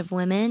percentage of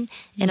women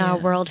in our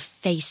world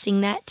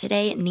facing that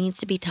today. It needs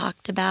to be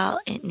talked about.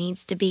 It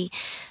needs to be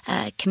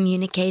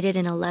communicated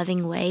in a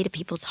loving way to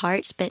people's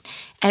hearts. But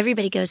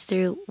everybody goes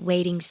through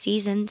waiting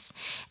seasons.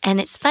 And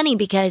it's funny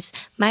because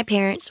my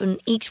parents, when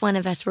each one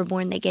of us were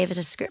born, they gave us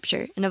a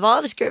scripture. And of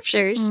all the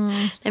scriptures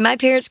that my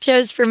parents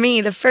chose for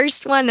me, the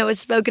first one that was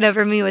spoken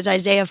over me was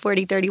Isaiah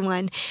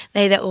 40:31.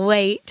 They that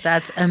wait.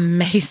 That's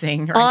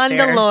amazing. On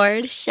the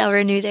Lord shall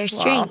renew their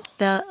strength.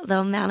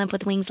 They'll mount up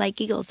with wings like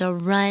eagles. They'll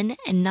run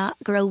and not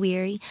grow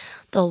weary.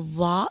 They'll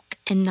walk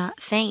and not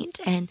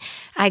faint. And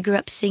I grew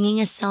up singing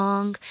a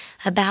song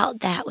about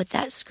that with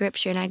that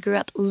scripture. And I grew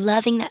up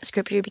loving that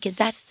scripture because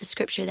that's the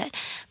scripture that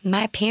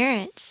my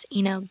parents,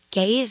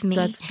 gave me.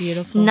 That's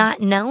beautiful.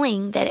 Not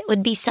knowing that it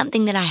would be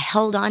something that I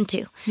held on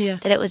to. Yeah.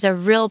 That it was a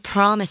real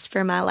promise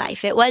for my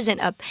life. It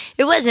wasn't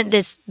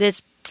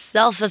this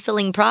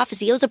self-fulfilling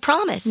prophecy. It was a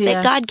promise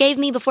that God gave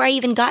me before I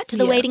even got to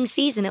the waiting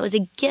season. It was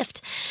a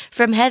gift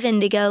from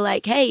heaven to go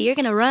like, hey, you're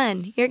going to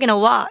run. You're going to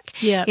walk.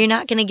 Yeah. You're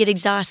not going to get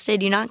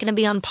exhausted. You're not going to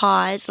be on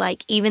pause.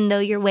 Like, even though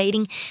you're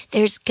waiting,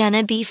 there's going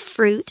to be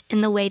fruit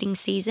in the waiting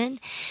season.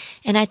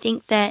 And I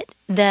think that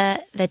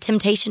the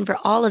temptation for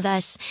all of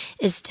us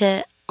is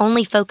to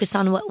only focus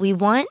on what we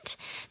want,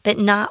 but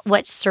not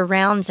what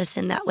surrounds us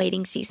in that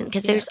waiting season.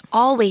 Because there's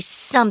always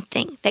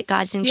something that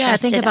God's entrusted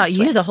us with. Yeah, think about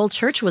you. The whole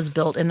church was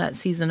built in that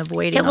season of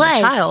waiting on a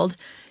child.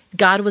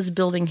 God was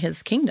building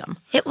his kingdom.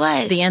 It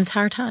was. The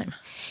entire time.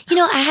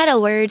 I had a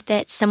word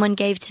that someone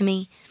gave to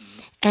me.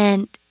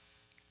 And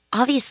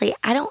obviously,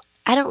 I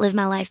don't live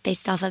my life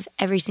based off of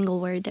every single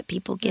word that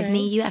people give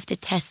me. You have to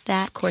test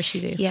that. Of course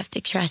you do. You have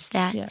to trust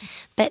that. Yeah.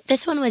 But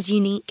this one was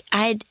unique.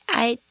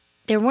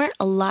 There weren't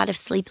a lot of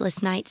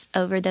sleepless nights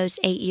over those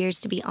 8 years,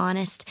 to be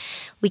honest.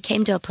 We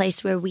came to a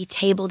place where we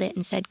tabled it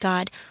and said,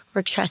 God,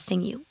 we're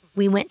trusting you.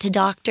 We went to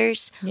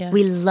doctors. Yeah.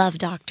 We love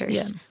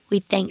doctors. Yeah. We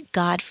thank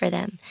God for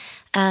them.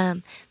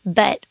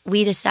 But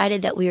we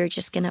decided that we were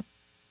just going to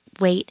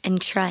wait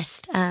and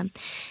trust.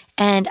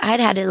 And I'd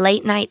had a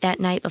late night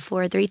that night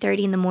before,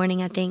 3:30 in the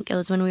morning, I think. It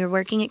was when we were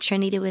working at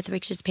Trinity with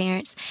Rich's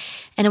parents.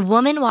 And a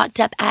woman walked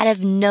up out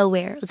of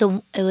nowhere.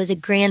 It was a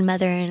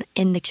grandmother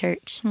in the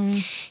church.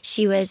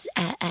 She was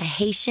a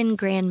Haitian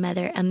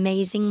grandmother,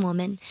 amazing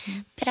woman.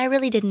 But I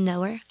really didn't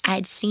know her. I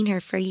had seen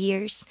her for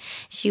years.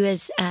 She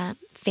was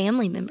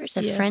family members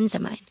of friends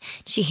of mine.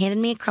 She handed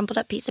me a crumpled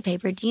up piece of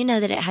paper. Do you know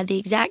that it had the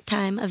exact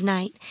time of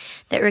night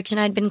that Rich and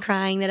I had been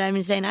crying, that I've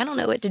been saying, I don't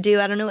know what to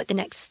do. I don't know what the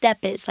next step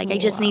is. Like, I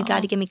just need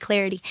God to give me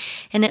clarity.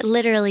 And it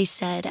literally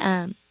said,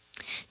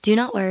 do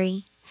not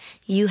worry.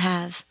 You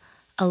have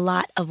a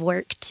lot of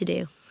work to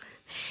do.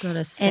 That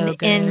is so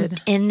good.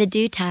 And in the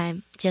due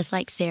time, just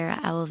like Sarah,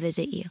 I will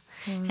visit you.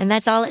 And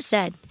that's all it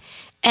said.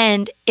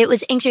 And it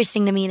was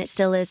interesting to me, and it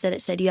still is, that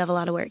it said you have a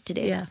lot of work to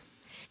do. Yeah.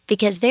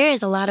 because there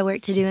is a lot of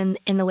work to do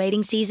in the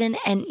waiting season.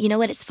 And you know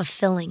what? It's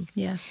fulfilling.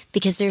 Yeah.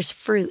 Because there's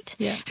fruit.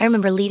 Yeah. I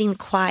remember leading the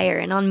choir,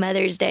 and on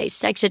Mother's Day,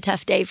 such a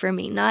tough day for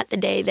me. Not the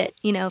day that,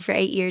 for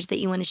 8 years that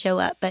you want to show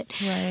up, but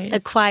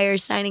the choir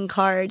signing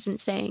cards and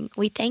saying,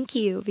 we thank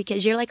you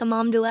because you're like a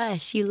mom to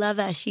us. You love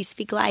us. You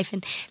speak life.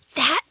 And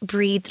that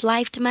breathed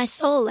life to my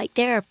soul. Like,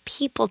 there are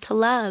people to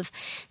love.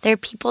 There are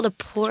people to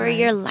pour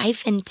your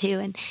life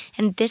into.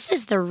 And this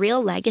is the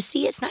real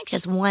legacy. It's not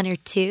just one or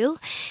two.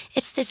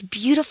 It's this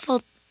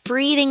beautiful,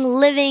 breathing,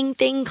 living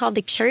thing called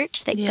the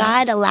church that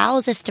God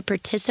allows us to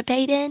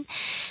participate in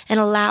and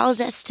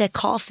allows us to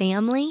call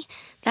family.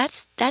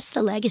 That's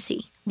the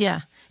legacy.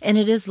 Yeah. And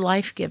it is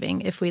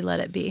life-giving if we let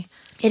it be.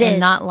 It is. And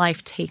not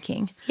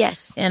life-taking.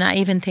 Yes. And I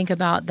even think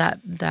about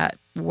that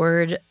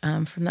word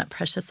from that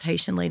precious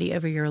Haitian lady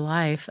over your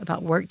life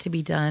about work to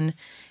be done.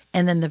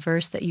 And then the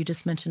verse that you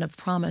just mentioned of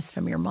promise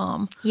from your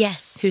mom.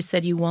 Yes. Who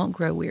said you won't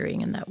grow weary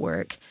in that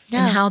work. No.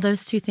 And how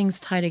those two things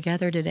tie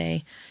together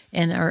today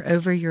and are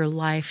over your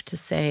life to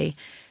say,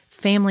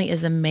 family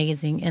is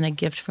amazing and a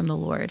gift from the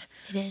Lord.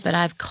 It is. But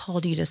I've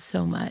called you to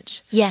so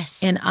much.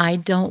 Yes. And I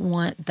don't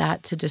want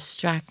that to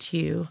distract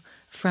you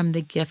from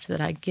the gift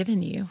that I've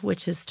given you,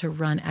 which is to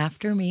run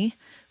after me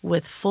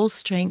with full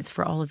strength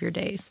for all of your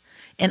days.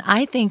 And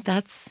I think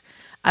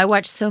I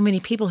watch so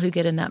many people who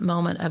get in that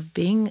moment of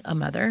being a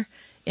mother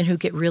and who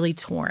get really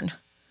torn.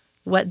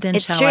 What then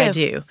shall I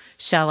do?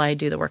 Shall I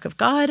do the work of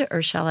God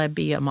or shall I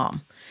be a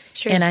mom? It's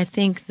true. And I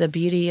think the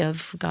beauty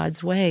of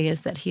God's way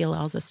is that he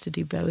allows us to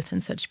do both in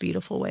such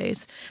beautiful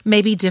ways.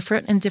 Maybe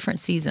different in different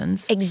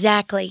seasons.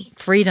 Exactly.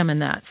 Freedom in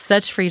that.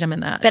 Such freedom in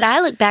that. But I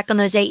look back on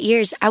those 8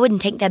 years, I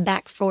wouldn't take that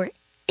back for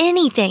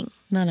anything.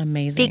 Not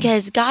amazing.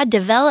 Because God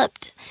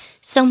developed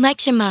so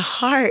much in my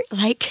heart.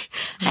 Like,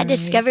 I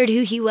discovered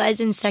who he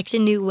was in such a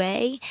new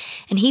way.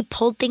 And he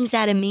pulled things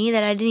out of me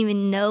that I didn't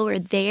even know were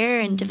there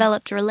and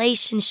developed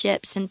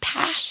relationships and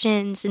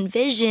passions and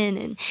vision.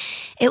 And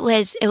it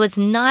was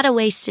not a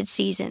wasted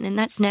season. And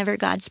that's never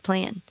God's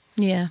plan.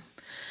 Yeah.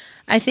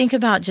 I think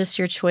about just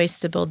your choice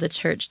to build the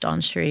church,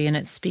 DawnCheré, and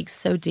it speaks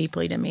so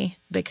deeply to me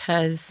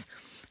because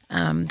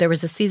there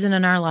was a season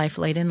in our life,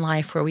 late in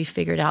life, where we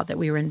figured out that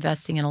we were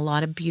investing in a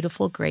lot of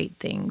beautiful, great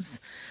things,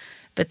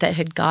 but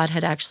that God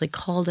had actually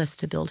called us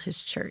to build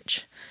his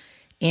church.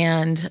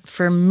 And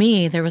for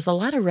me, there was a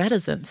lot of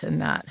reticence in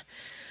that,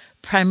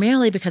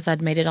 primarily because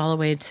I'd made it all the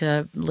way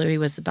to Louis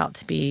was about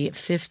to be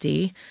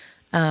 50.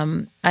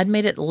 I'd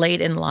made it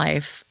late in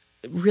life,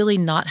 really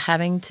not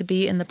having to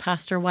be in the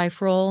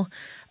pastor-wife role.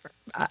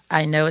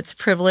 I know it's a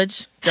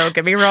privilege. Don't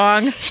get me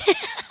wrong.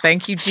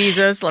 Thank you,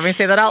 Jesus. Let me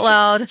say that out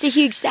loud. It's a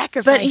huge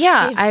sacrifice. But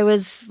yeah, too. I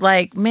was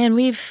like, man,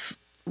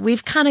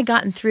 we've kind of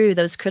gotten through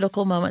those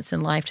critical moments in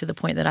life to the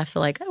point that I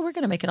feel like, oh, we're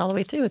going to make it all the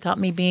way through without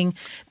me being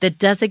the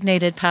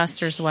designated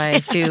pastor's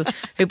wife who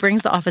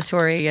brings the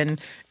offertory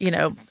and,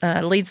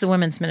 leads the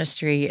women's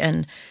ministry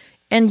and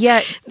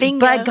yet,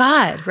 Bingo. But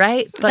God,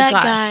 right? But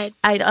God.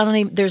 I don't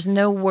even, there's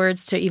no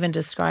words to even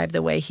describe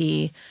the way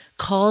he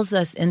calls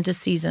us into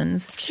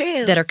seasons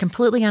that are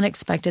completely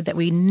unexpected, that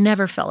we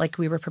never felt like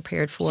we were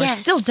prepared for,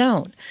 still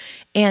don't.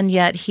 And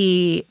yet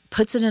he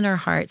puts it in our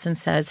hearts and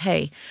says,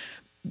 hey,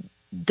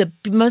 the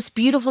most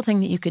beautiful thing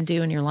that you can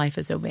do in your life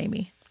is obey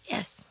me.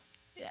 Yes.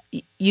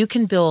 You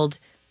can build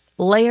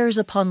layers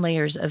upon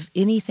layers of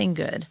anything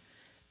good,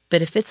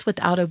 but if it's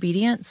without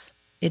obedience,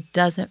 it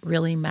doesn't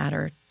really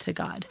matter to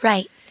God.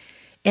 Right.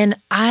 And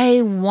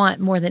I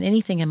want more than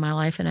anything in my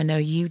life, and I know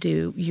you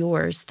do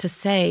yours, to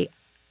say,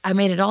 I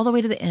made it all the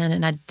way to the end,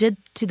 and I did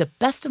to the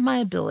best of my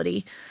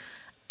ability.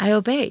 I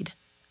obeyed.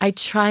 I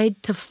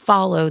tried to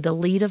follow the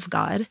lead of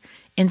God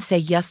and say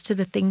yes to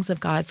the things of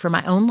God for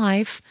my own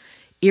life,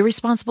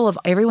 irresponsible of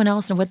everyone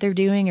else and what they're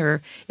doing,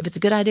 or if it's a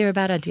good idea or a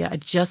bad idea. I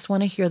just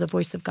want to hear the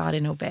voice of God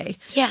and obey.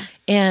 Yeah.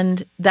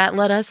 And that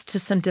led us to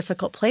some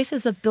difficult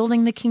places of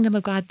building the kingdom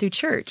of God through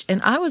church.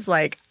 And I was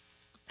like,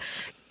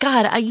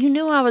 God, you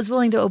knew I was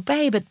willing to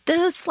obey, but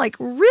this,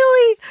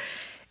 really?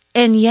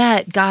 And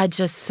yet God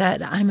just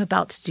said, I'm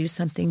about to do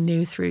something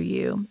new through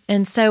you.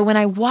 And so when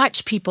I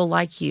watch people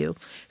like you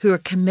who are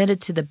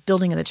committed to the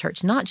building of the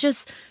church, not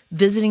just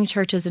visiting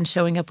churches and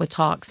showing up with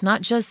talks,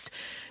 not just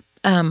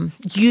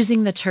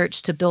using the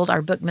church to build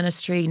our book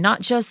ministry,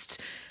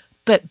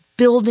 but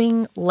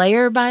building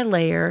layer by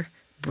layer,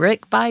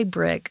 brick by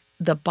brick,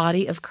 the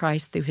body of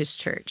Christ through his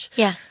church.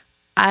 Yeah.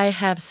 I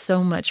have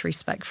so much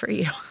respect for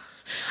you.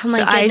 Oh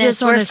my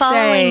goodness, we're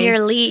following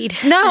your lead.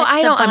 No,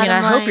 I don't. I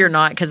hope you're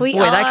not, because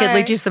that could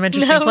lead you some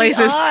interesting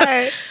places.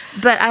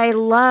 But I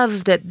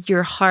love that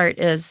your heart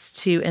is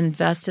to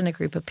invest in a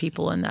group of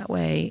people in that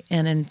way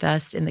and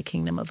invest in the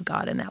kingdom of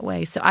God in that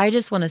way. So I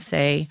just want to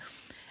say,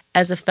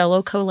 as a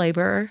fellow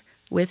co-laborer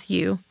with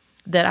you,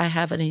 that I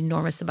have an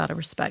enormous amount of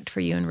respect for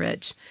you and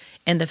Rich,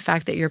 and the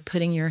fact that you're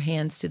putting your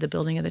hands to the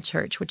building of the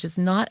church, which is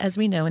not, as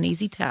we know, an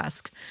easy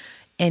task,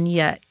 and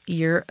yet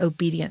you're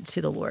obedient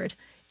to the Lord.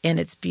 And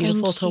it's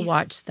beautiful to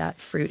watch that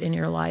fruit in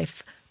your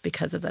life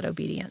because of that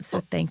obedience. So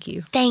thank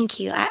you. Thank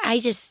you.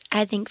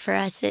 I think for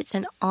us, it's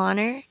an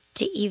honor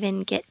to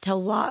even get to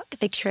walk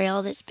the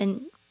trail that's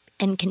been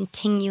and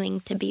continuing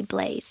to be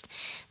blazed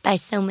by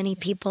so many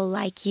people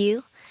like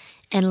you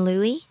and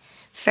Louie.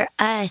 For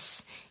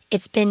us,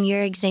 it's been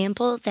your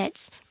example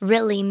that's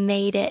really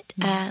made it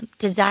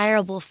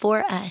desirable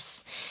for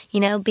us. You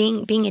know,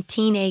 being a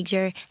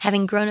teenager,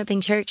 having grown up in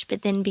church,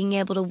 but then being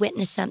able to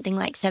witness something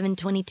like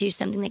 722,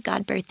 something that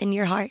God birthed in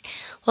your heart.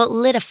 Well, it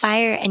lit a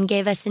fire and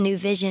gave us a new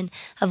vision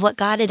of what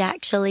God had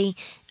actually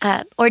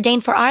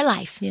ordained for our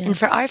life and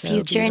for our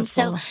future. Beautiful. And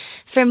so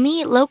for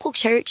me, local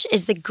church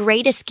is the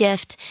greatest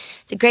gift,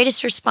 the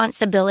greatest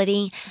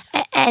responsibility,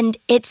 and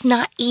it's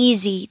not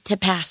easy to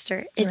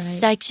pastor. It's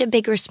such a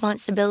big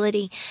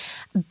responsibility.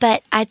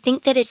 But I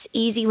think that it's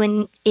easy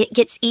when it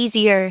gets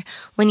easier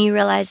when you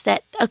realize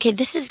that, okay,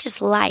 this is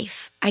just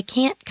life. I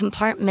can't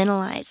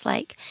compartmentalize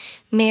like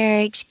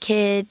marriage,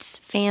 kids,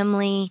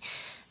 family,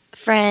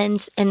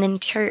 friends, and then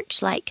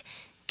church. Like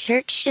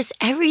church, just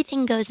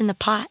everything goes in the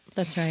pot.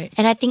 That's right.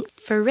 And I think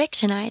for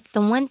Rich and I,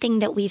 the one thing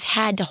that we've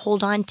had to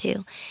hold on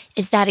to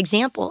is that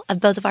example of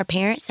both of our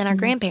parents and our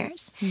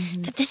grandparents,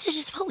 that this is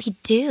just what we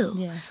do.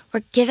 Yeah.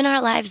 We're giving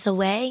our lives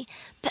away.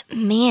 But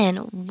man,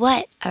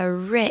 what a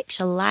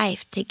rich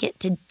life to get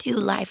to do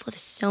life with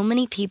so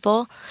many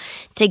people,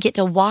 to get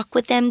to walk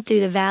with them through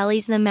the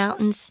valleys and the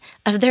mountains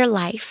of their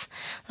life.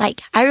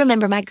 Like, I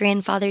remember my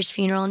grandfather's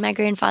funeral, and my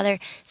grandfather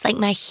is like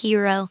my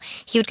hero.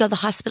 He would go to the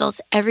hospitals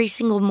every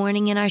single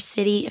morning in our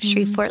city of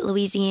Shreveport,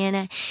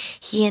 Louisiana.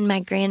 He and my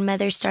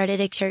grandmother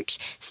started a church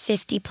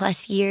 50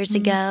 plus years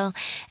ago,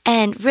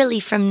 and really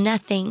from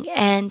nothing.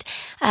 And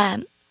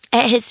at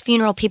his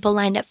funeral, people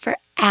lined up for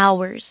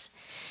hours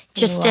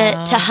just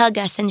to hug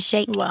us and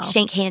shake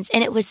hands.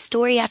 And it was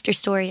story after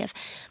story of,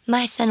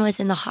 my son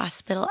was in the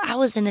hospital. I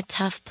was in a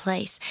tough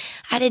place.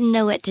 I didn't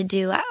know what to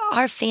do.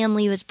 Our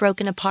family was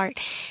broken apart.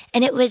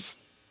 And it was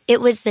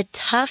the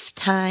tough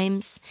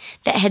times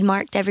that had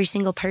marked every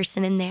single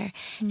person in there.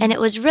 And it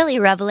was really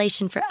a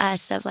revelation for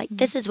us of like,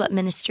 this is what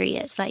ministry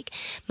is. Like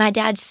my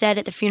dad said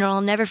at the funeral,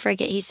 I'll never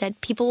forget, he said,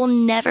 people will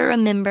never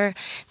remember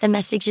the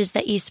messages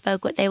that you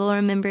spoke. What they will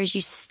remember is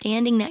you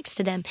standing next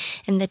to them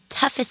in the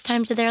toughest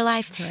times of their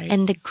life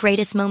and the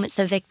greatest moments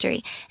of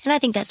victory. And I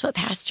think that's what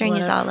pastoring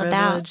is all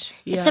about.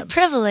 Yep. It's a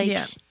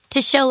privilege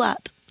to show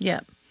up.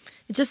 Yeah.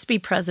 Just to be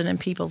present in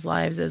people's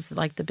lives is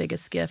like the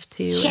biggest gift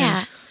too. Yeah.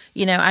 And,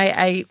 you know,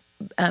 I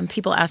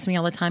people ask me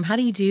all the time, how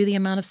do you do the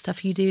amount of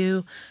stuff you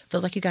do?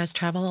 Feels like you guys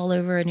travel all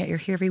over and yet you're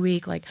here every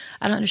week. Like,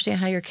 I don't understand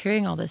how you're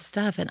carrying all this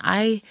stuff. And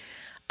I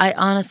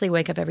honestly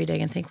wake up every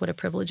day and think what a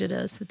privilege it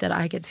is that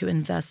I get to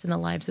invest in the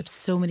lives of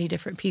so many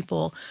different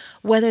people,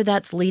 whether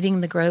that's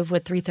leading the Grove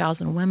with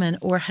 3,000 women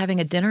or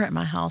having a dinner at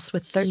my house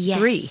with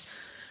 3.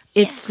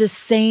 It's the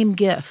same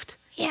gift.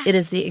 Yeah. It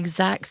is the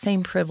exact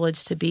same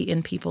privilege to be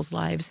in people's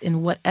lives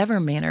in whatever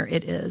manner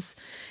it is.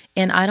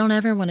 And I don't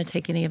ever want to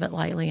take any of it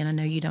lightly, and I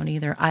know you don't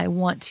either. I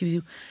want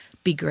to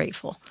be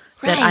grateful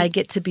that I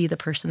get to be the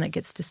person that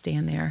gets to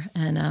stand there.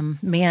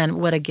 And man,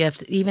 what a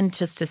gift, even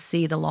just to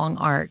see the long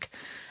arc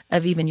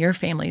of even your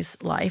family's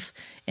life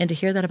and to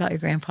hear that about your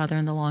grandfather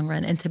in the long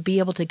run and to be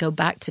able to go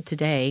back to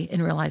today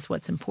and realize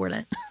what's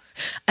important.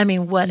 I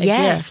mean, what a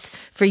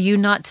gift for you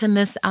not to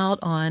miss out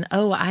on,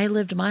 I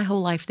lived my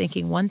whole life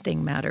thinking one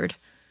thing mattered.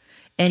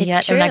 And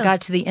yet, when I got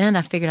to the end,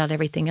 I figured out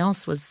everything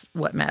else was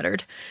what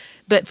mattered.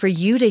 But for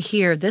you to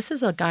hear, this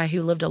is a guy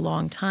who lived a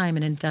long time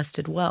and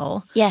invested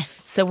well. Yes.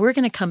 So we're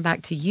going to come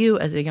back to you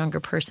as a younger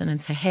person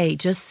and say, hey,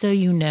 just so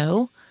you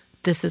know,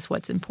 this is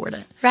what's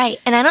important. Right.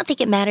 And I don't think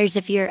it matters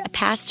if you're a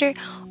pastor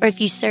or if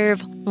you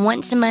serve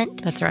once a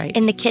month. That's right.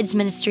 In the kids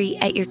ministry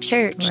at your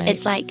church. Right.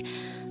 It's like,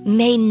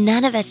 may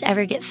none of us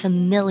ever get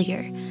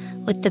familiar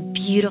with the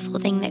beautiful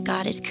thing that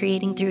God is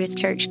creating through his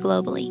church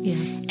globally.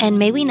 Yes. And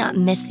may we not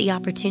miss the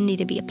opportunity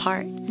to be a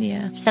part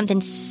of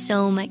something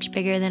so much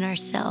bigger than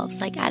ourselves.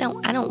 Like, I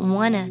don't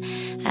want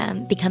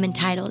to become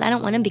entitled. I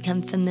don't want to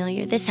become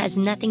familiar. This has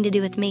nothing to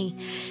do with me.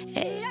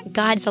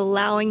 God's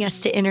allowing us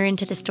to enter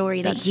into the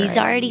story that he's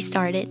already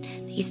started.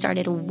 He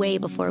started way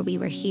before we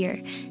were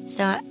here.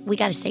 So we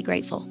got to stay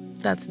grateful.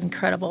 That's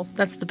incredible.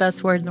 That's the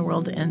best word in the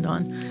world to end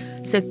on.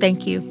 So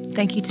thank you.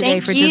 Thank you today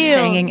for just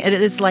hanging. It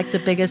is like the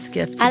biggest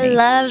gift to me. I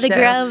love the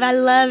Grove. I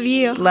love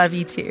you. Love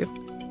you too.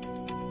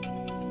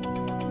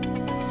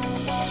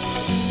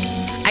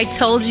 I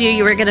told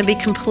you were going to be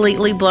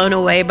completely blown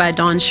away by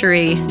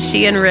DawnCheré.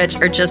 She and Rich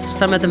are just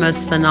some of the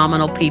most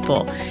phenomenal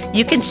people.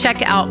 You can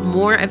check out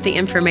more of the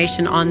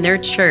information on their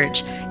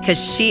church, because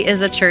she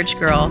is a church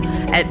girl,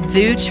 at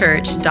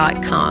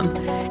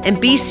VouChurch.com. And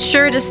be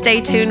sure to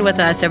stay tuned with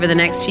us over the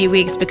next few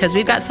weeks, because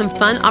we've got some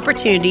fun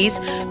opportunities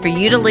for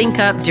you to link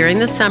up during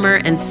the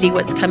summer and see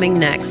what's coming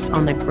next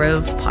on the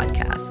Grove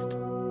Podcast.